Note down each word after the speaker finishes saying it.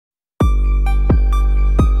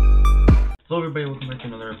Hello everybody, welcome back to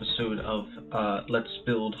another episode of Let's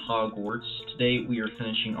Build Hogwarts. Today we are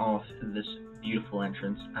finishing off this beautiful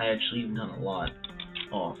entrance. I actually have done a lot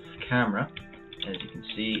off camera. As you can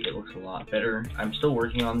see, it looks a lot better. I'm still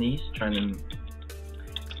working on these, trying to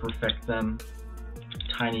perfect them a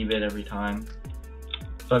tiny bit every time.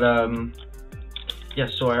 But yeah,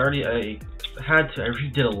 so I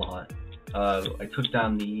redid a lot. I took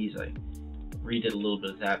down these, I redid a little bit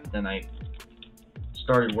of that, but then I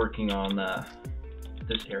started working on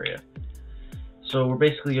this area. So we're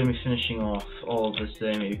basically going to be finishing off all of this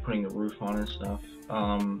today, maybe putting the roof on and stuff.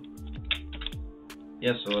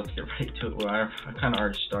 Yeah, so let's get right to it. Well, I kind of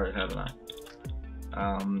already started, haven't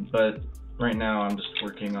I? But right now I'm just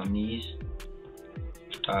working on these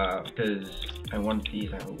because I want these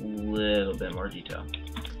to have a little bit more detail.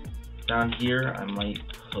 Down here I might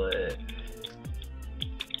put...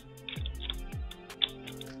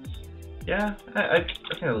 Yeah, I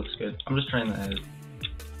think that looks good. I'm just trying to add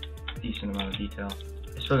a decent amount of detail.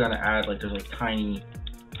 I still gotta add, like, there's tiny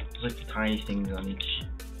things on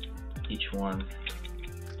each one.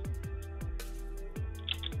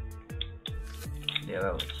 Yeah,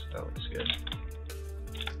 that looks good.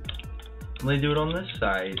 Let me do it on this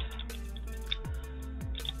side.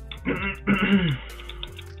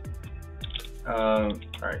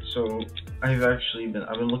 Alright, so I've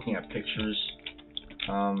been looking at pictures.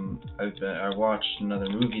 I watched another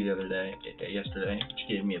movie the other day, yesterday, which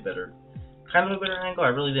gave me a better angle. I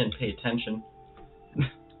really didn't pay attention.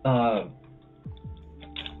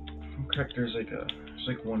 Correct. There's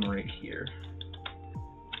one right here.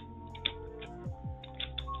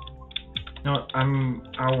 You know what?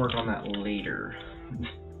 I'll work on that later.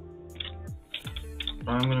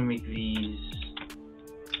 I'm gonna make these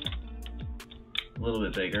a little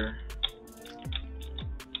bit bigger.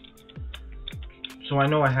 So I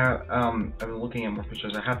know I've been looking at more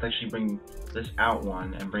pictures. I have to actually bring this out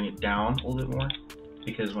one and bring it down a little bit more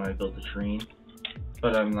because when I build the terrain,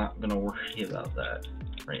 but I'm not gonna worry about that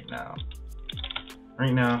right now.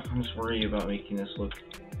 Right now, I'm just worried about making this look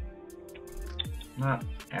not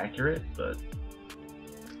accurate, but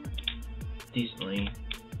decently.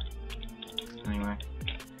 Anyway,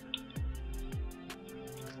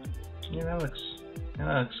 yeah, that looks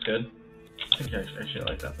good. I think I actually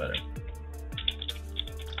like that better.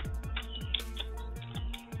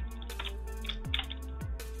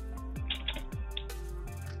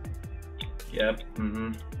 Yep,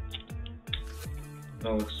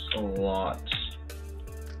 that looks a lot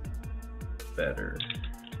better.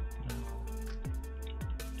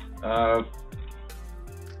 I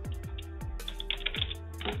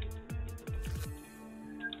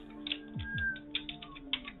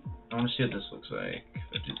want to see what this looks like if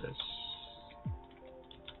I do this.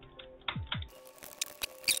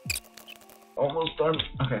 Almost done.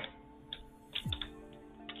 Okay.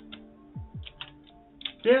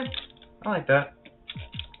 Yeah. I like that.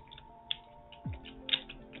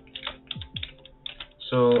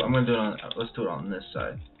 So I'm gonna do it on. Let's do it on this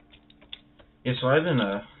side. Yeah. So I've been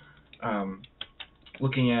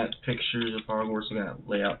looking at pictures of Hogwarts, looking at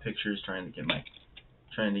layout pictures, trying to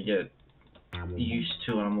get used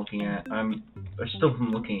to what I'm looking at. I still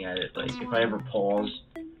am looking at it. Like if I ever pause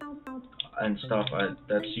and stuff,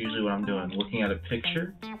 that's usually what I'm doing, looking at a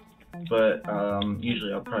picture. But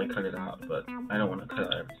usually I'll probably cut it out, but I don't want to cut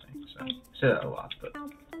out everything. So I say that a lot, but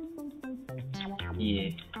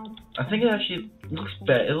yeah, I think it actually looks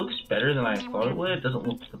better. It looks better than I thought it would. It doesn't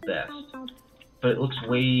look the best, but it looks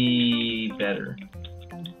way better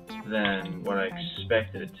than what I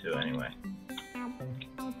expected it to anyway.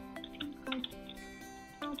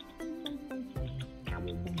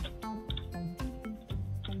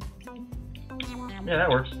 Yeah, that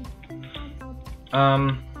works.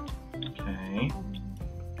 Okay.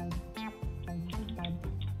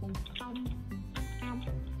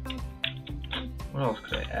 What else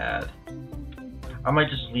could I add? I might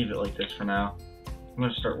just leave it like this for now. I'm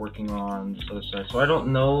gonna start working on this other side. So I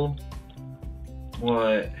don't know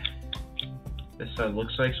what this side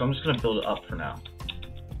looks like, so I'm just gonna build it up for now.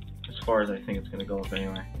 As far as I think it's gonna go up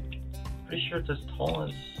anyway. Pretty sure it's as tall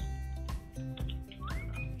as... There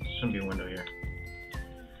shouldn't be a window here.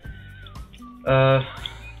 There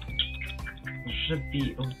should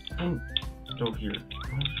be a window here.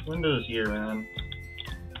 There's windows here, man.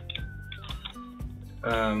 I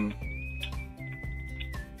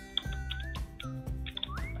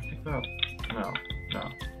think about... No,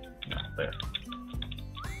 there.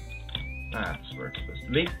 That's where it's supposed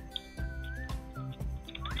to be.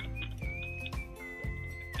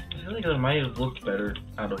 I feel like that might have looked better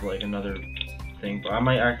out of like another thing, but I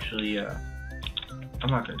might actually, I'm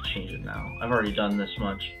not going to change it now. I've already done this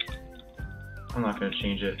much. I'm not gonna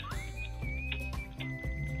change it.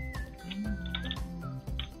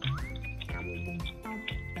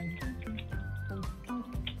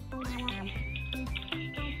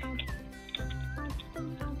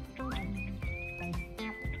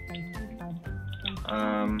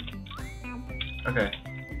 Okay.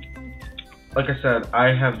 Like I said,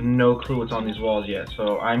 I have no clue what's on these walls yet,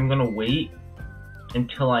 so I'm gonna wait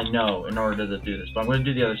until I know in order to do this. But I'm gonna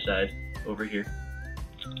do the other side over here.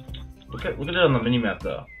 Look at it on the mini map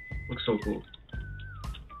though. Looks so cool.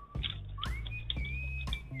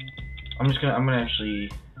 I'm gonna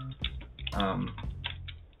actually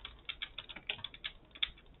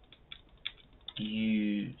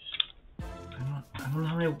use I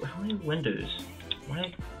don't know how many windows.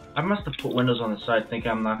 Why? I must have put windows on the side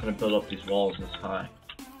thinking I'm not gonna build up these walls this high.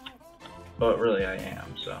 But really I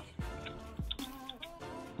am, so.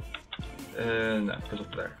 No, it goes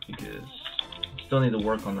up there because I still need to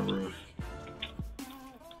work on the roof.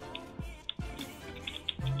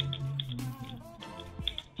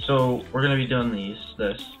 So we're gonna be doing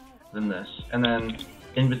this, then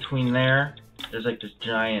in between there, there's like this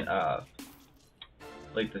giant,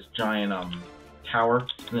 tower,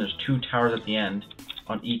 and there's 2 towers at the end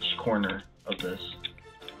on each corner of this.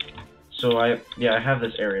 So I have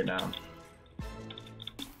this area down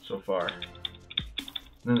so far.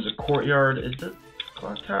 Then there's a courtyard. Is the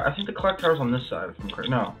clock tower? I think the clock tower's on this side. If I'm correct.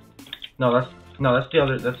 No, that's the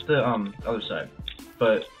other. That's the other side.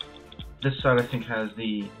 But this side I think has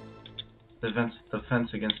the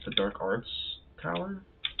fence against the dark arts tower.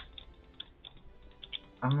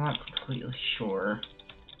 I'm not completely sure.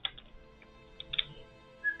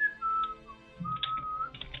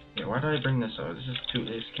 Yeah, why did I bring this up? This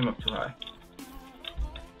came up too high.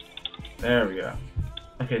 There we go.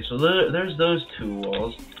 Okay, so there's those 2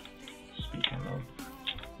 walls. Speaking of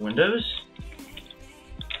windows.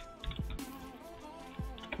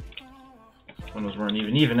 Windows weren't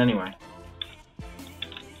even anyway.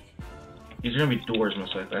 These are gonna be doors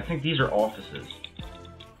most likely. I think these are offices.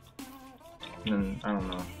 And then, I don't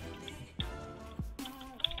know.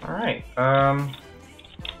 Alright,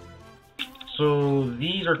 so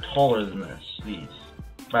these are taller than these,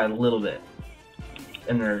 by a little bit.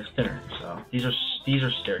 And they're thinner, so these are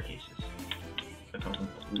staircases. If I'm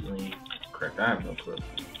completely correct, I have no clue.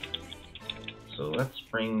 So let's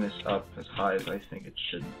bring this up as high as I think it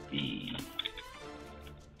should be.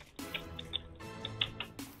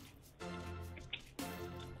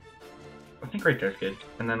 I think right there's good,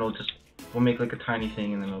 and then we'll make like a tiny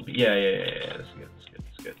thing, and then it'll be yeah. That's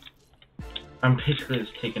good. I'm basically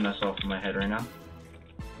just taking this off of my head right now.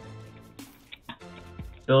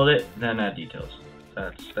 Build it, then add details.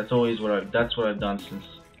 That's always what I've done since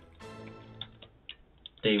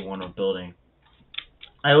day 1 of building.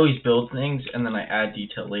 I always build things and then I add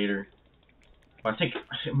detail later. I think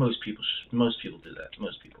most people do that.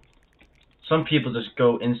 Most people. Some people just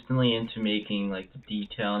go instantly into making like the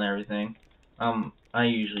detail and everything. I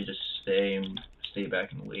usually just stay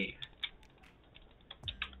back and wait.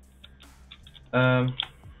 Okay.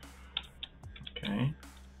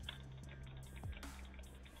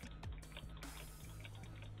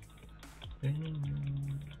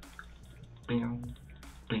 Bing, bing,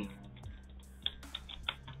 bing.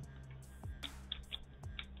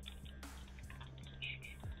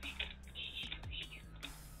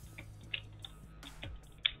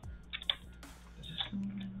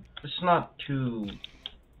 It's not too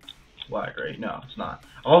wide, right? No, it's not.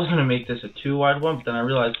 I was gonna make this a 2 wide one, but then I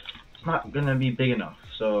realized it's not gonna be big enough.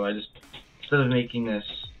 So I just, instead of making this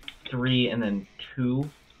 3 and then 2,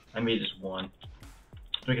 I made just 1.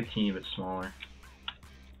 Let's make it a teeny bit smaller.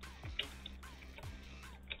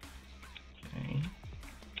 Okay.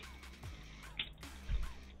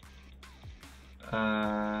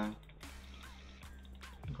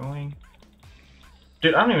 Going.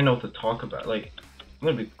 Dude, I don't even know what to talk about. Like, I'm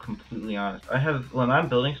gonna be completely honest. When I'm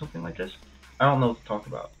building something like this, I don't know what to talk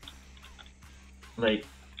about. Like,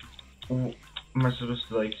 what am I supposed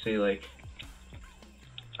to like say? Like,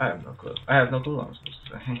 I have no clue. I have no clue what I'm supposed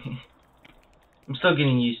to say. I'm still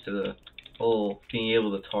getting used to the whole being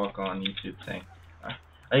able to talk on YouTube thing.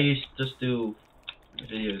 I used to just do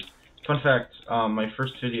videos. Fun fact, my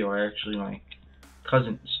first video, my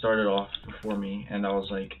cousin started off before me, and I was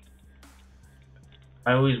like,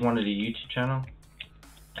 I always wanted a YouTube channel,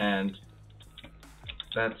 and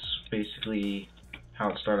that's basically how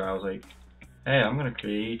it started. I was like, hey, I'm gonna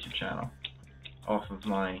create a YouTube channel off of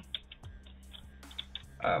my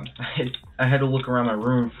I had to look around my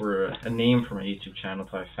room for a name for my YouTube channel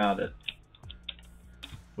until I found it,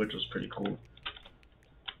 which was pretty cool.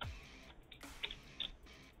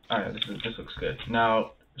 Alright, this looks good.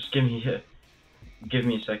 Now, just give me give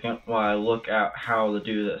me a second while I look at how to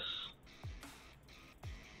do this.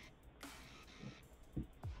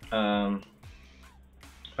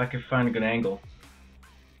 If I could find a good angle.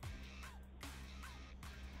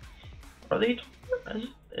 Are they taller?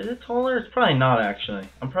 Is it taller? It's probably not actually.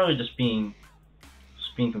 I'm probably just being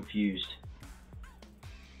confused,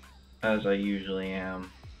 as I usually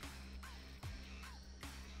am.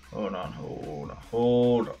 Hold on, hold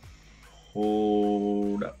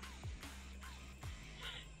up.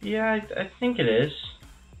 Yeah, I think it is.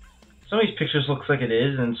 Some of these pictures looks like it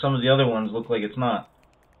is, and some of the other ones look like it's not.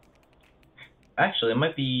 Actually, it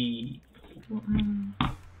might be.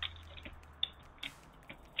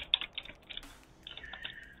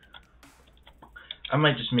 I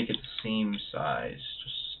might just make it the same size,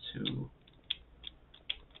 just to.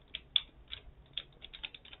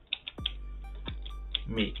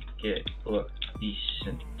 Make it look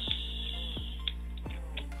decent.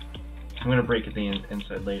 I'm gonna break it the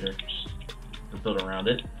inside later, just to build around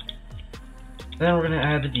it. Then we're gonna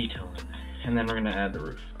add the detail in, and then we're gonna add the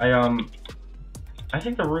roof. I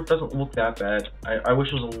think the roof doesn't look that bad. I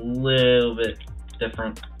wish it was a little bit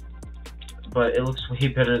different, but it looks way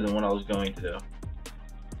better than what I was going to do.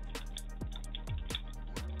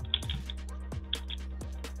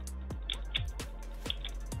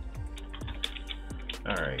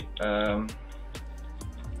 Alright,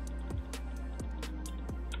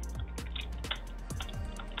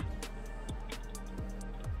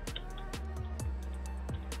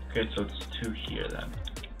 okay, so it's 2 here then.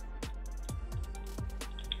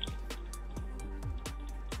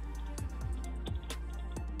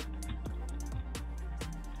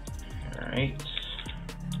 Alright.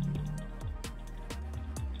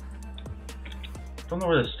 Don't know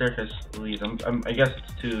where the staircase leads. I guess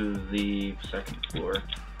it's to the 2nd floor.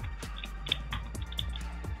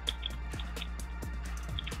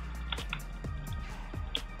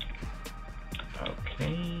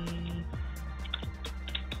 Okay.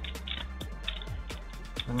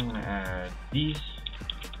 I'm gonna add these.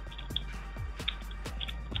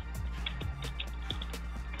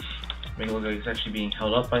 Make it look like it's actually being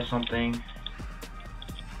held up by something.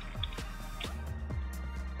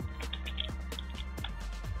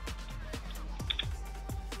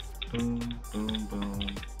 Boom, boom,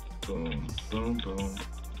 boom, boom, boom, boom, boom,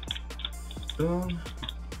 boom,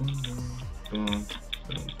 boom, boom,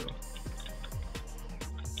 boom, boom.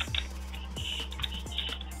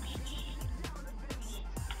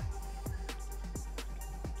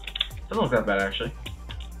 Doesn't look that bad actually.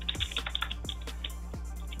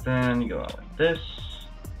 Then you go out like this.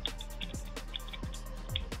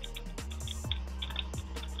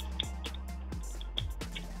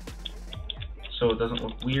 So it doesn't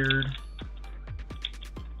look weird.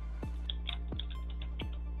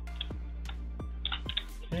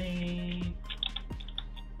 Okay.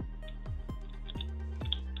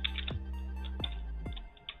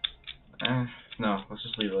 No, let's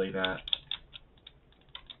just leave it like that.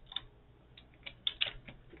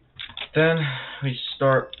 Then we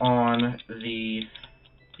start on the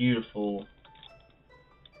beautiful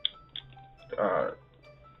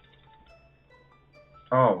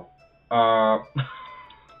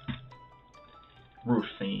roof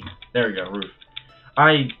thingy. There we go, roof.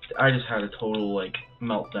 I just had a total like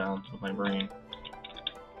meltdown with my brain.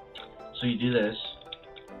 So you do this,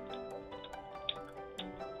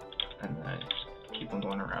 and then just keep on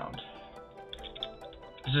going around.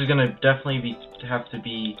 This is gonna definitely have to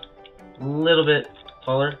be a little bit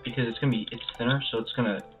taller because it's thinner, so it's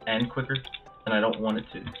gonna end quicker, and I don't want it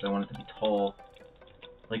to, because I want it to be tall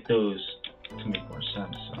like those to make more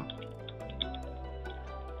sense. So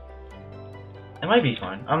it might be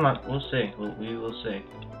fine. I'm not. We'll see. We will see.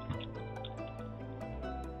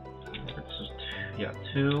 So yeah,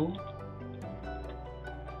 2.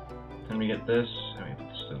 Then we get this, and we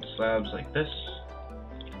put some slabs like this,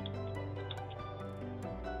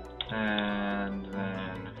 and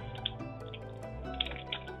then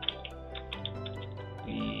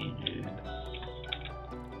we do this.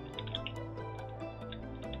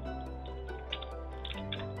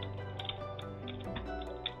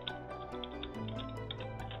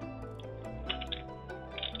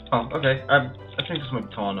 Oh, okay. I think this might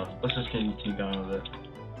be tall enough. Let's just continue going with it.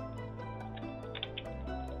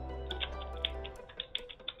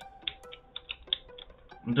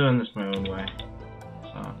 I'm doing this my own way,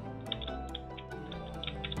 so.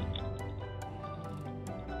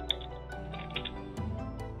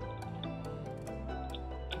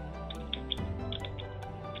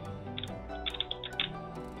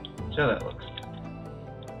 See how that looks.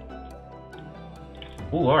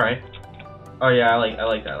 Ooh, alright. Oh yeah, I like that.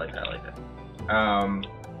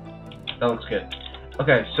 That looks good.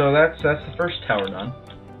 Okay, so that's the first tower done.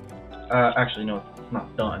 Actually, no, it's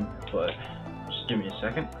not done, but just give me a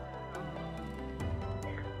second.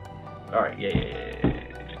 Alright, yeah.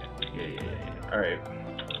 Alright.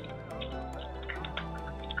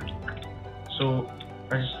 So,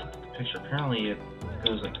 I just looked at the picture. Apparently, it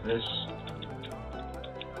goes like this,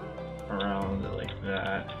 around like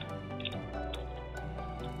that.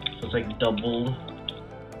 So it's like doubled.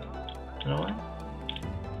 You know what?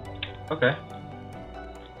 Okay.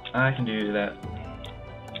 I can do that.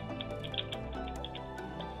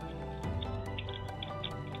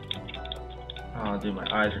 Oh, dude, my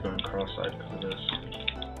eyes are going cross-eyed because of this.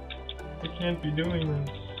 I can't be doing this.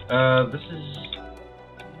 This is...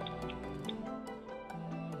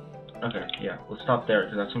 Okay, yeah, let's stop there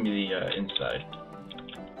because that's gonna be the inside.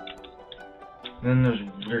 And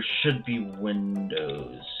then there should be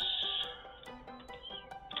windows.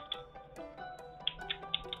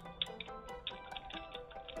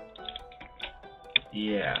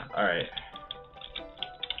 Yeah, alright.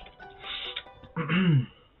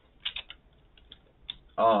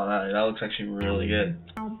 Oh, that looks actually really good.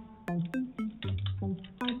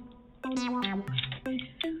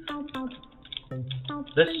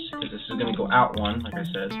 This is gonna go out one, like I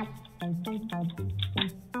said.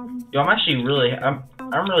 Yo, I'm actually really, I'm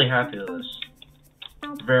really happy with this.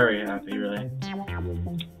 Very happy, really.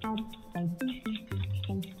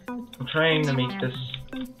 I'm trying to make this.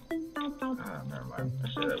 Never mind. I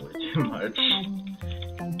said that way too much.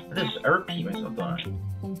 I repeat myself, don't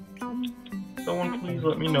I? Someone please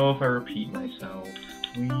let me know if I repeat myself.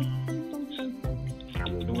 Please. I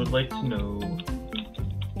would like to know.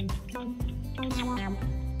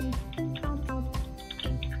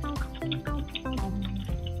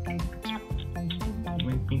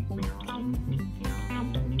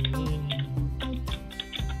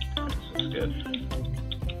 This looks good.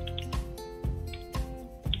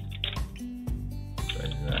 Did I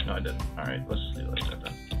do that? No, I didn't. Alright, let's just leave it like that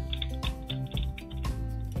then.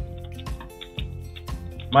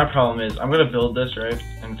 My problem is, I'm gonna build this, right,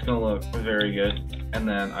 and it's gonna look very good, and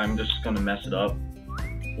then I'm just gonna mess it up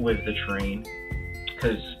with the terrain,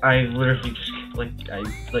 because I literally just, like I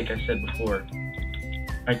said before,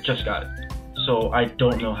 I just got it, so I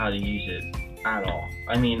don't know how to use it at all.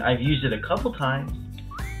 I mean, I've used it a couple times,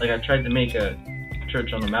 like I tried to make a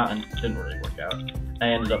church on the mountain, didn't really work out. I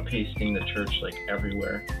ended up pasting the church, like,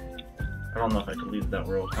 everywhere. I don't know if I could leave that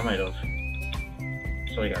world, I might have.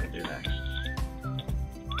 So I gotta do next.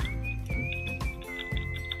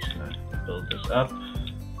 Build this up.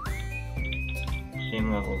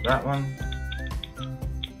 Same level as that one.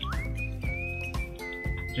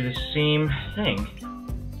 Do the same thing.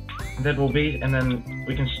 And then and then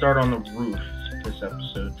we can start on the roof this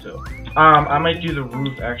episode too. I might do the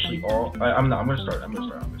roof actually all. I'm gonna start. I'm gonna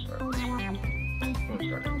start.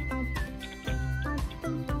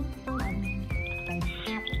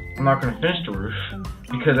 I'm not gonna finish the roof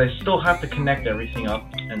because I still have to connect everything up,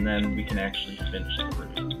 and then we can actually finish the roof.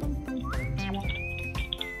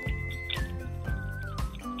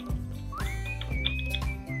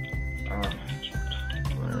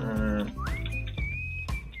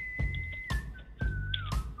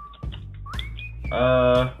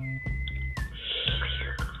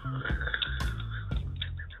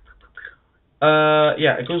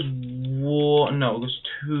 Yeah, it goes, no, it goes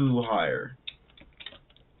too higher.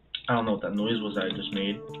 I don't know what that noise was that I just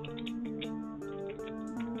made.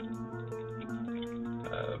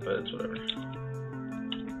 But it's whatever.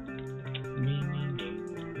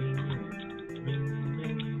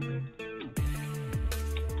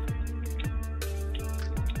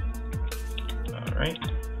 Alright.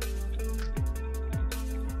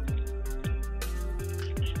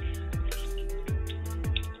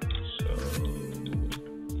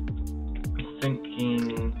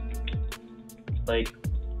 Thinking, like,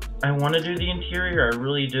 I want to do the interior, I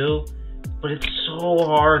really do, but it's so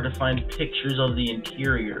hard to find pictures of the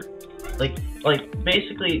interior. Like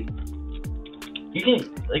basically, you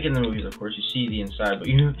can, like in the movies, of course, you see the inside, but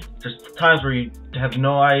there's times where you have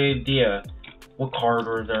no idea what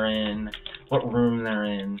corridor they're in, what room they're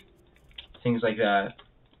in, things like that.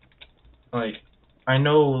 Like, I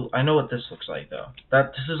know what this looks like though.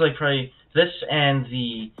 This is like probably this and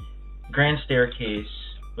the grand staircase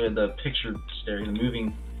with the picture stair, the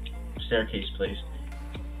moving staircase place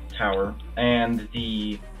tower, and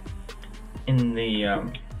the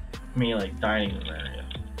like dining room area.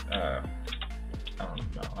 I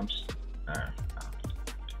don't know. I'm just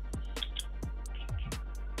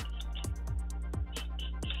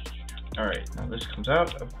all right. Now this comes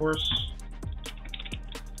out, of course.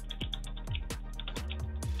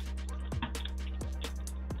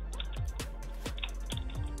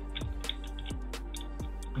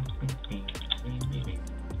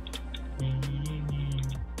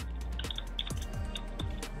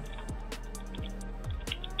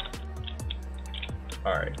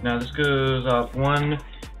 Alright, now this goes up 1,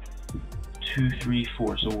 2, 3,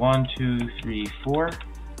 4. So 1, 2, 3, 4.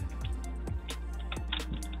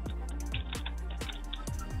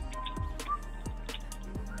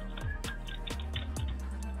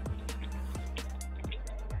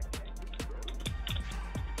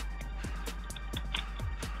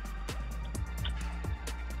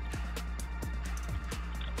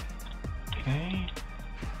 Okay.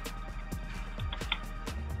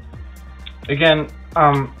 Again,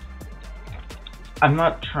 I'm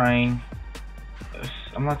not trying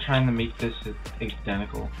to make this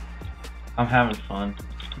identical. I'm having fun.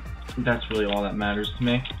 That's really all that matters to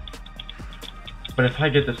me. But if I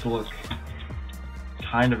get this to look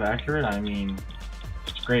kind of accurate, I mean,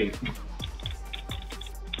 it's great.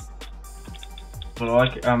 But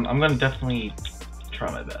I'm gonna definitely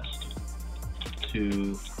try my best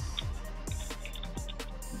to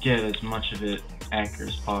get as much of it accurate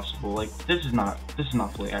as possible. Like this is not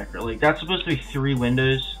fully accurate. Like that's supposed to be 3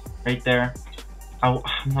 windows right there. I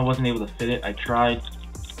wasn't able to fit it. I tried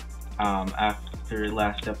after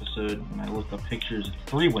last episode when I looked up pictures.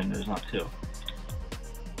 It's 3 windows, not 2.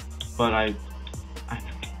 But I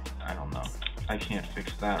don't know. I can't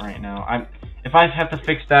fix that right now. If I have to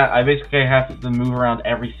fix that, I basically have to move around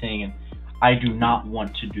everything, and I do not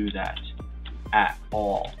want to do that at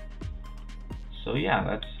all. So yeah,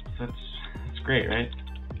 that's great, right?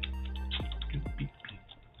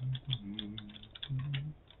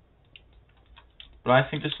 But I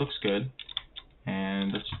think this looks good,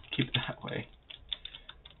 and let's keep it that way.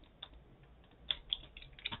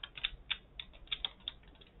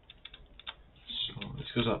 So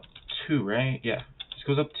this goes up 2, right? Yeah, this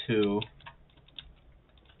goes up 2.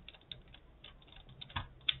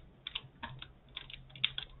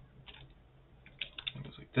 It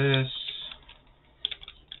goes like this.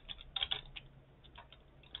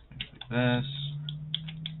 This.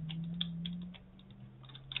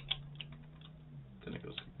 Then it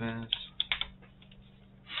goes like this.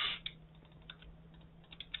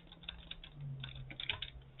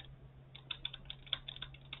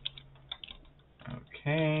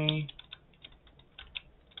 Okay.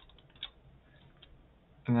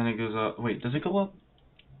 And then it goes up. Wait, does it go up?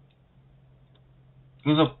 It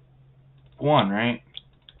goes up 1, right?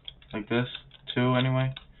 Like this? 2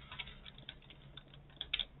 anyway?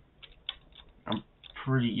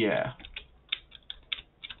 Yeah.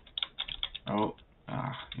 Oh,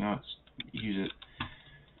 you know, let's use it.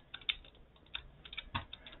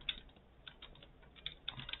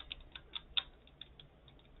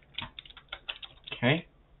 Okay.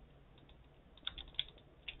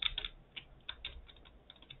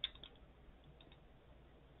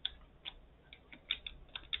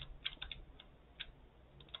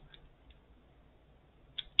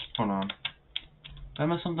 Hold on. Did I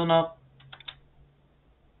mess something up?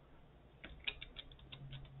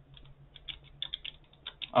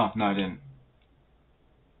 Oh, no, I didn't.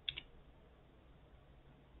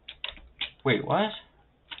 Wait, what?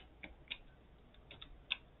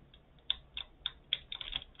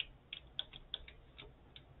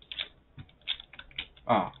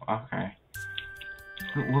 Oh, okay.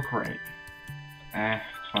 Doesn't look right.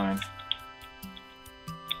 It's fine.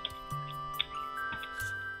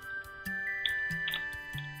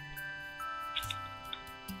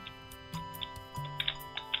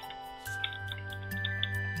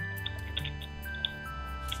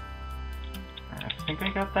 I think I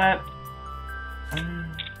got that.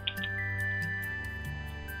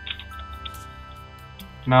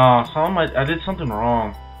 No, I did something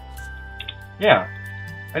wrong. Yeah,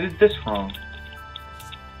 I did this wrong.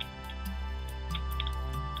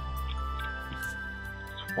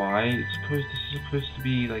 That's why this is supposed to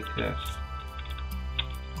be like this,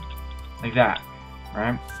 like that,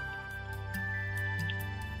 right?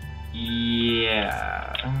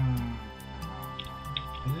 Yeah.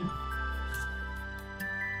 Is it?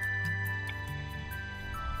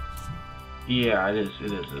 Yeah, it is.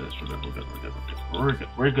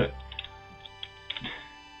 We're good.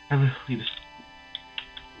 I literally just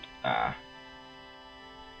that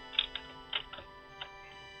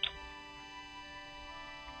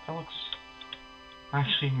looks.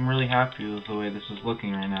 Actually, I'm really happy with the way this is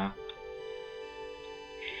looking right now.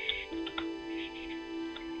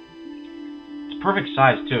 It's perfect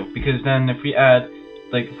size too, because then if we add,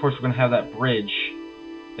 like, of course we're gonna have that bridge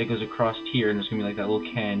that goes across here, and there's gonna be like that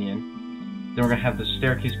little canyon. Then we're gonna have the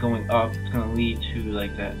staircase going up. It's gonna lead to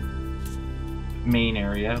like that main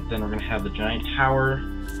area. Then we're gonna have the giant tower.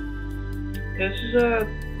 This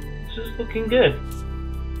is looking good.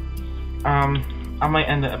 I might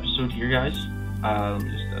end the episode here, guys. Let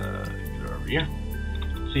me just get it over here.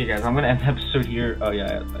 So yeah, guys, I'm gonna end the episode here. Oh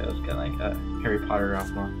yeah, I was getting like a Harry Potter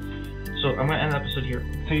outlaw. So I'm gonna end the episode here.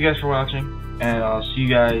 Thank you guys for watching, and I'll see you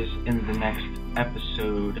guys in the next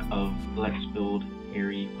episode of Let's Build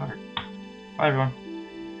Harry Potter. Bye, everyone.